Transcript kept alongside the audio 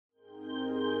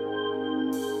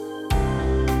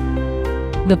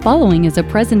The following is a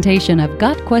presentation of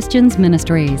Got Questions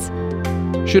Ministries.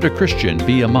 Should a Christian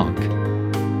be a monk?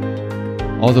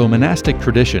 Although monastic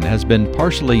tradition has been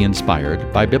partially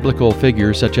inspired by biblical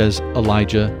figures such as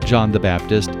Elijah, John the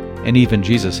Baptist, and even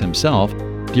Jesus himself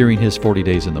during his 40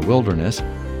 days in the wilderness,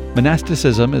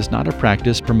 monasticism is not a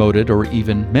practice promoted or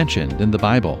even mentioned in the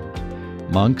Bible.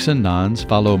 Monks and nuns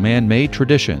follow man-made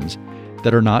traditions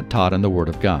that are not taught in the Word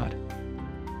of God.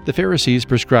 The Pharisees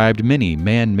prescribed many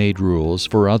man-made rules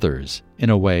for others. In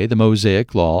a way, the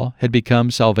Mosaic Law had become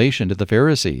salvation to the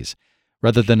Pharisees,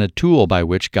 rather than a tool by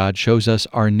which God shows us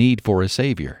our need for a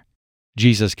Savior.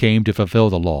 Jesus came to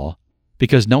fulfill the law.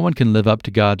 Because no one can live up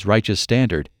to God's righteous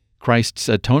standard, Christ's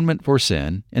atonement for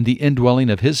sin and the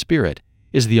indwelling of His Spirit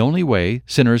is the only way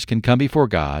sinners can come before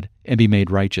God and be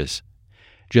made righteous.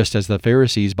 Just as the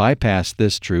Pharisees bypassed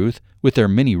this truth with their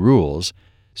many rules,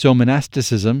 so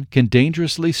monasticism can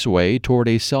dangerously sway toward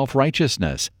a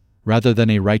self-righteousness rather than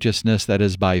a righteousness that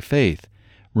is by faith.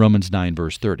 Romans 9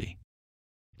 verse 30.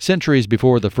 Centuries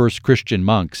before the first Christian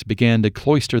monks began to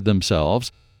cloister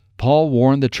themselves, Paul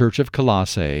warned the church of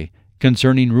Colossae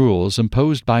concerning rules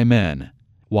imposed by men.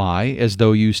 Why, as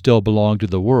though you still belong to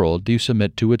the world, do you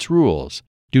submit to its rules?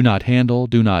 Do not handle,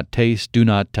 do not taste, do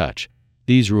not touch.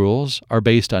 These rules are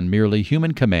based on merely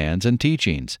human commands and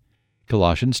teachings.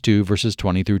 Colossians 2 verses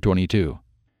 20 through 22.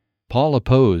 Paul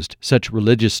opposed such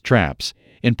religious traps,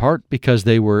 in part because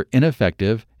they were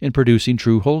ineffective in producing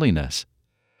true holiness.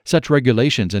 Such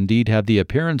regulations indeed have the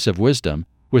appearance of wisdom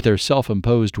with their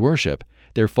self-imposed worship,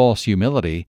 their false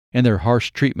humility, and their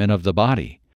harsh treatment of the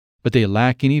body, but they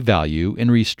lack any value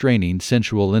in restraining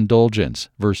sensual indulgence.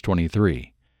 Verse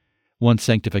 23. One's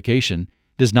sanctification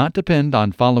does not depend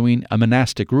on following a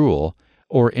monastic rule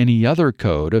or any other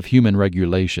code of human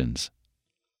regulations.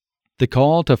 The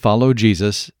call to follow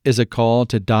Jesus is a call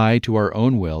to die to our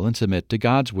own will and submit to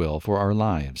God's will for our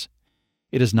lives.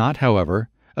 It is not, however,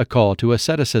 a call to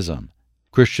asceticism.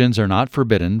 Christians are not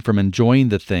forbidden from enjoying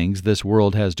the things this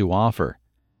world has to offer.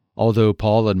 Although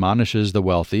Paul admonishes the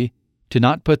wealthy to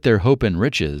not put their hope in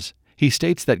riches, he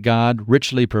states that God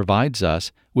richly provides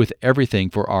us with everything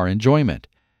for our enjoyment.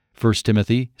 1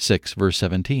 Timothy 6 verse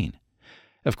 17.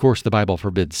 Of course, the Bible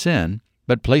forbids sin,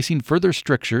 but placing further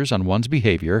strictures on one's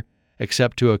behavior,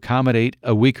 except to accommodate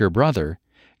a weaker brother,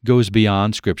 goes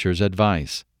beyond Scripture's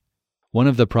advice. One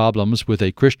of the problems with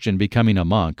a Christian becoming a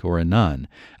monk or a nun,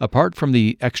 apart from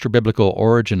the extra-biblical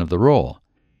origin of the role,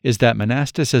 is that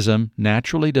monasticism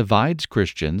naturally divides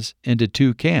Christians into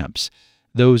two camps,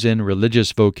 those in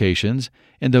religious vocations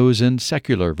and those in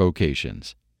secular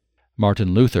vocations.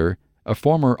 Martin Luther, a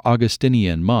former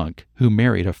Augustinian monk who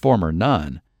married a former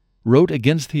nun, wrote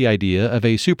against the idea of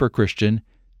a super-Christian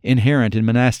inherent in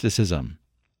monasticism.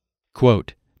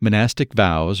 Quote, "Monastic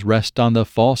vows rest on the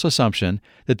false assumption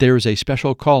that there is a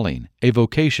special calling, a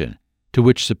vocation, to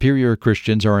which superior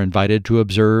Christians are invited to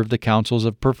observe the counsels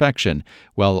of perfection,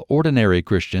 while ordinary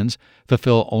Christians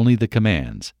fulfill only the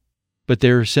commands. But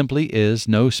there simply is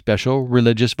no special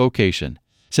religious vocation,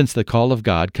 since the call of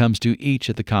God comes to each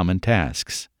at the common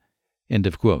tasks." End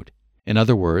of quote. In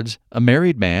other words, a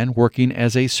married man working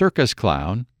as a circus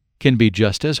clown can be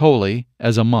just as holy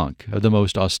as a monk of the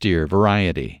most austere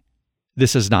variety.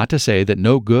 This is not to say that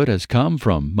no good has come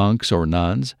from monks or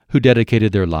nuns who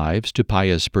dedicated their lives to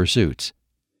pious pursuits.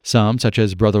 Some, such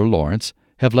as Brother Lawrence,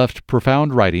 have left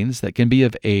profound writings that can be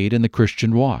of aid in the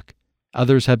Christian walk.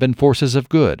 Others have been forces of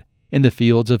good in the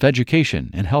fields of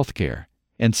education and health care.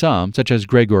 And some, such as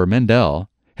Gregor Mendel,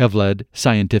 have led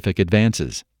scientific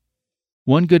advances.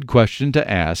 One good question to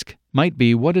ask might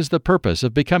be, what is the purpose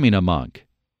of becoming a monk?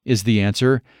 Is the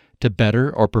answer, to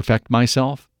better or perfect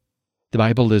myself? The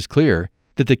Bible is clear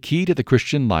that the key to the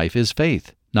Christian life is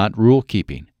faith, not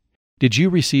rule-keeping. Did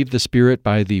you receive the Spirit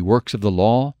by the works of the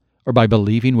law, or by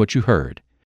believing what you heard?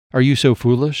 Are you so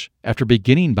foolish? After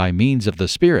beginning by means of the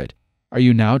Spirit, are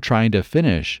you now trying to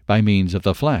finish by means of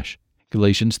the flesh?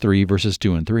 Galatians 3 verses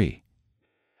 2 and 3.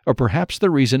 Or perhaps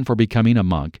the reason for becoming a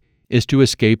monk is to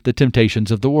escape the temptations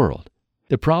of the world.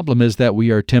 The problem is that we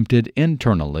are tempted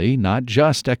internally, not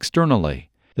just externally.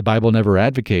 The Bible never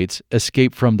advocates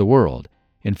escape from the world.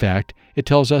 In fact, it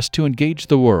tells us to engage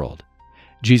the world.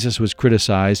 Jesus was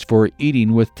criticized for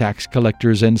eating with tax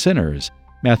collectors and sinners.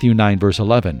 Matthew 9 verse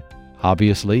 11.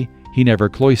 Obviously, he never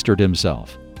cloistered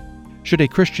himself. Should a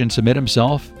Christian submit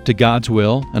himself to God's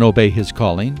will and obey His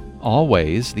calling?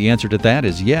 Always, the answer to that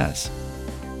is yes.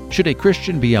 Should a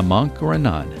Christian be a monk or a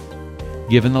nun?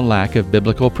 Given the lack of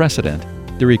biblical precedent,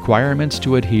 the requirements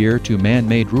to adhere to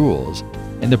man-made rules,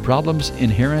 and the problems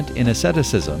inherent in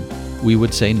asceticism, we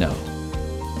would say no.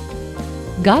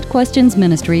 Got Questions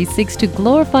Ministry seeks to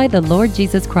glorify the Lord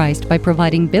Jesus Christ by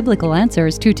providing biblical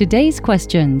answers to today's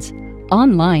questions.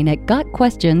 Online at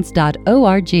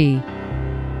gotquestions.org.